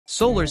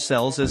Solar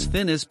cells as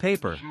thin as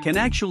paper can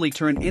actually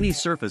turn any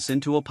surface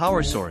into a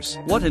power source.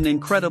 What an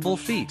incredible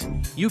feat!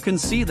 You can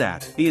see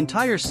that the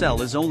entire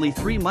cell is only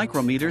 3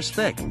 micrometers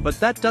thick, but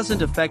that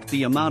doesn't affect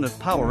the amount of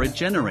power it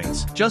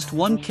generates. Just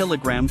 1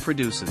 kilogram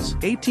produces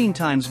 18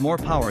 times more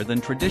power than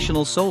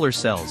traditional solar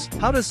cells.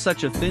 How does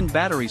such a thin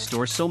battery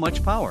store so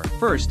much power?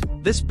 First,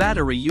 this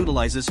battery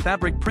utilizes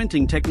fabric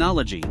printing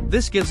technology.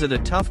 This gives it a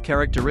tough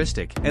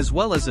characteristic, as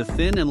well as a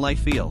thin and light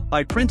feel.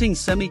 By printing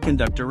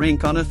semiconductor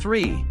ink on a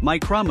 3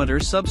 micrometer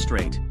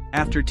substrate,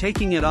 after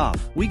taking it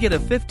off, we get a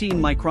 15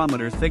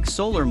 micrometer thick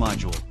solar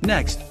module.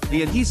 Next,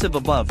 the adhesive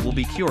above will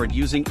be cured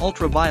using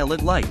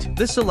ultraviolet light.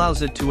 This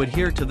allows it to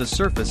adhere to the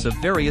surface of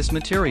various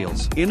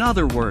materials. In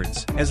other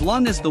words, as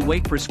long as the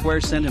weight per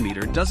square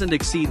centimeter doesn't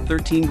exceed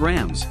 13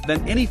 grams,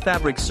 then any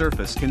fabric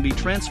surface can be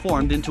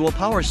transformed into a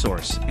power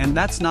source. And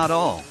that's not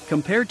all.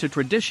 Compared to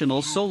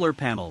traditional solar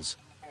panels,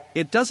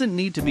 it doesn't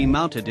need to be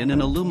mounted in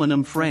an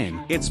aluminum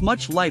frame. It's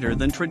much lighter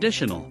than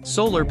traditional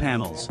solar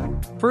panels.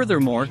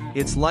 Furthermore,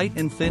 its light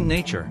and thin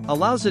nature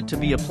allows it to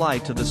be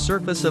applied to the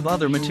surface of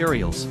other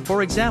materials.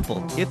 For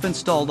example, if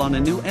installed on a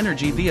new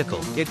energy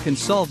vehicle, it can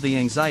solve the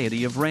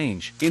anxiety of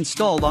range.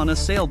 Installed on a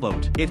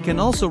sailboat, it can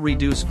also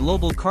reduce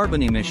global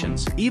carbon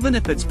emissions, even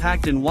if it's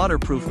packed in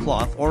waterproof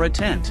cloth or a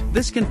tent.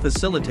 This can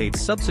facilitate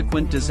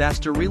subsequent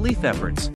disaster relief efforts.